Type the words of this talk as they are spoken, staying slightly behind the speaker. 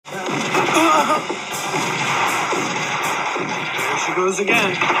goes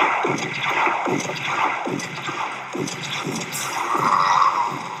again.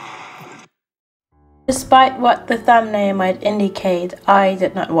 Despite what the thumbnail might indicate, I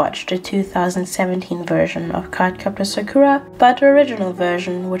did not watch the 2017 version of Captor Sakura, but the original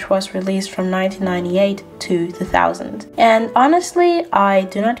version, which was released from 1998 to 2000. And honestly, I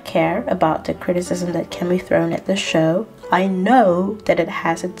do not care about the criticism that can be thrown at the show. I know that it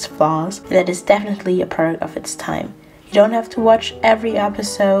has its flaws, and it is definitely a product of its time. You don't have to watch every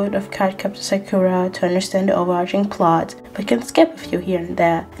episode of Captor Sakura to understand the overarching plot, but can skip a few here and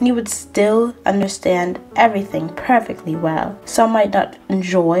there, and you would still understand everything perfectly well. Some might not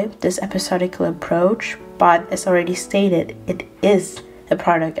enjoy this episodical approach, but as already stated, it is a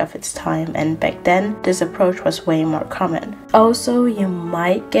product of its time, and back then this approach was way more common. Also, you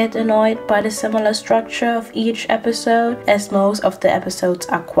might get annoyed by the similar structure of each episode, as most of the episodes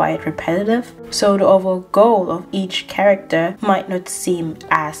are quite repetitive, so the overall goal of each character might not seem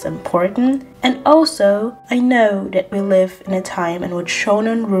as important. And also, I know that we live in a time in which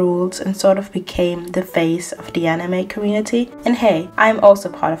shonen ruled and sort of became the face of the anime community, and hey, I'm also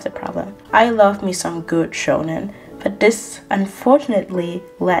part of the problem. I love me some good shonen, but this unfortunately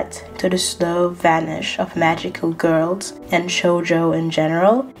led to the slow vanish of magical girls and shoujo in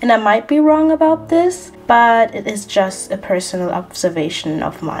general. And I might be wrong about this, but it is just a personal observation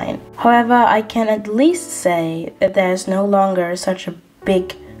of mine. However, I can at least say that there's no longer such a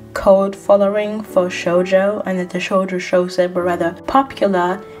big cult following for shoujo, and that the shoujo shows that were rather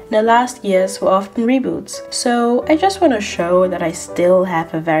popular in the last years were often reboots. So I just want to show that I still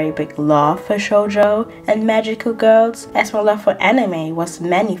have a very big love for shoujo and magical girls, as my love for anime was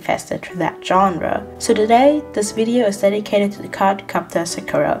manifested through that genre. So today, this video is dedicated to the card Captor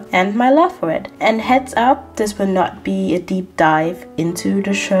Sakura and my love for it. And heads up, this will not be a deep dive into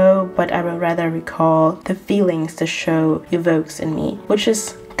the show, but I will rather recall the feelings the show evokes in me, which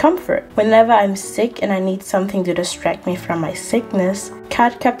is comfort. Whenever I'm sick and I need something to distract me from my sickness,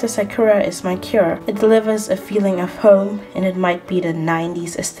 Captor Sakura is my cure. It delivers a feeling of home, and it might be the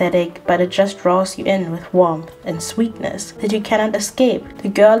 90s aesthetic, but it just draws you in with warmth and sweetness that you cannot escape. The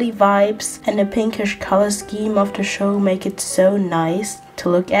girly vibes and the pinkish color scheme of the show make it so nice to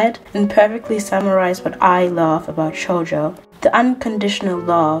look at and perfectly summarize what I love about shoujo. The unconditional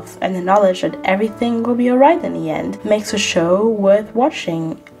love and the knowledge that everything will be alright in the end makes a show worth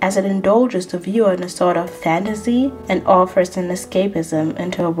watching, as it indulges the viewer in a sort of fantasy and offers an escapism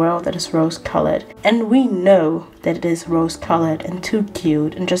into a world that is rose-colored. And we know that it is rose-colored and too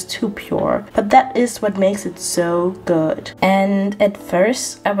cute and just too pure, but that is what makes it so good. And at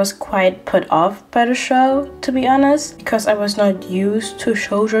first I was quite put off by the show, to be honest, because I was not used to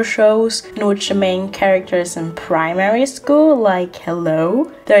shoujo shows in which the main character is in primary school. Like,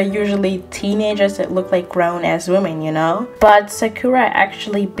 hello? They're usually teenagers that look like grown-ass women, you know? But Sakura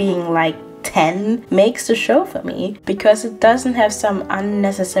actually being like 10 makes the show for me, because it doesn't have some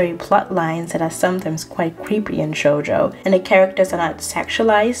unnecessary plot lines that are sometimes quite creepy in shoujo, and the characters are not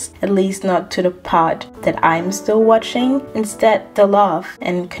sexualized, at least not to the part that I'm still watching. Instead, the love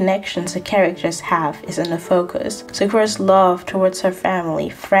and connections the characters have is in the focus. Sakura's love towards her family,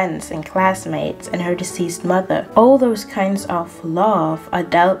 friends and classmates, and her deceased mother. All those kinds of love are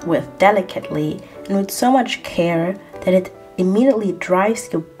dealt with delicately and with so much care that it immediately drives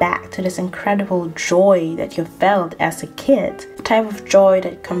you back to this incredible joy that you felt as a kid. The type of joy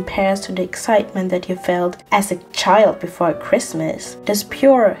that compares to the excitement that you felt as a child before Christmas. It is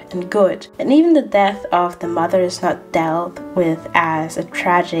pure and good. And even the death of the mother is not dealt with as a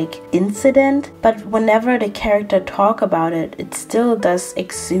tragic incident, but whenever the character talk about it, it still does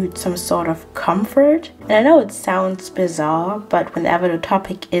exude some sort of comfort. And I know it sounds bizarre, but whenever the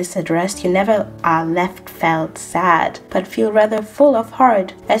topic is addressed, you never are left felt sad, but feel rather full of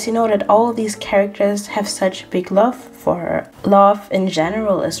heart, as you know that all these characters have such big love for her. Love in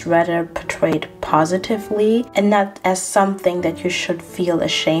general is rather portrayed positively and not as something that you should feel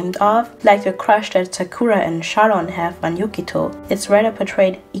ashamed of, like the crush that Sakura and Shaoran have on Yukito. It's rather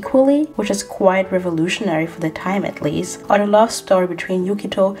portrayed equally, which is quite revolutionary for the time at least. Or the love story between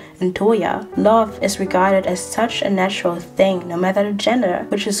Yukito and Toya. Love is regarded as such a natural thing, no matter the gender,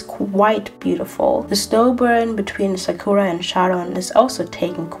 which is quite beautiful. The slow burn between Sakura and Shaoran is also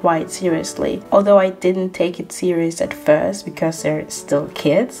taken quite seriously, although I didn't take it serious at first because they're still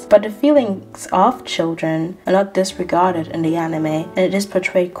kids, but the feelings of children are not disregarded in the anime, and it is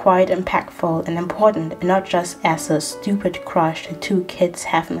portrayed quite impactful and important, and not just as a stupid crush the two kids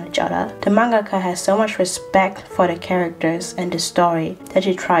have on each other. The mangaka has so much respect for the characters and the story that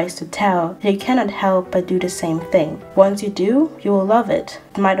she tries to tell that you cannot help but do the same thing. Once you do, you will love it.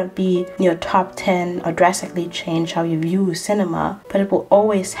 It might not be in your top 10 or drastically change how you view do cinema, but it will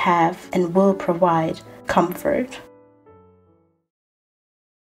always have and will provide comfort.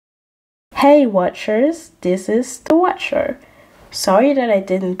 Hey watchers, this is TheWatcher. Sorry that I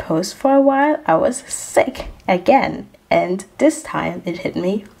didn't post for a while. I was sick again, and this time it hit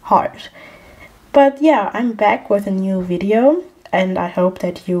me hard. But yeah, I'm back with a new video, and I hope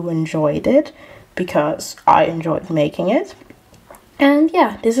that you enjoyed it, because I enjoyed making it. And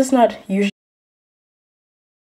yeah, this is not usually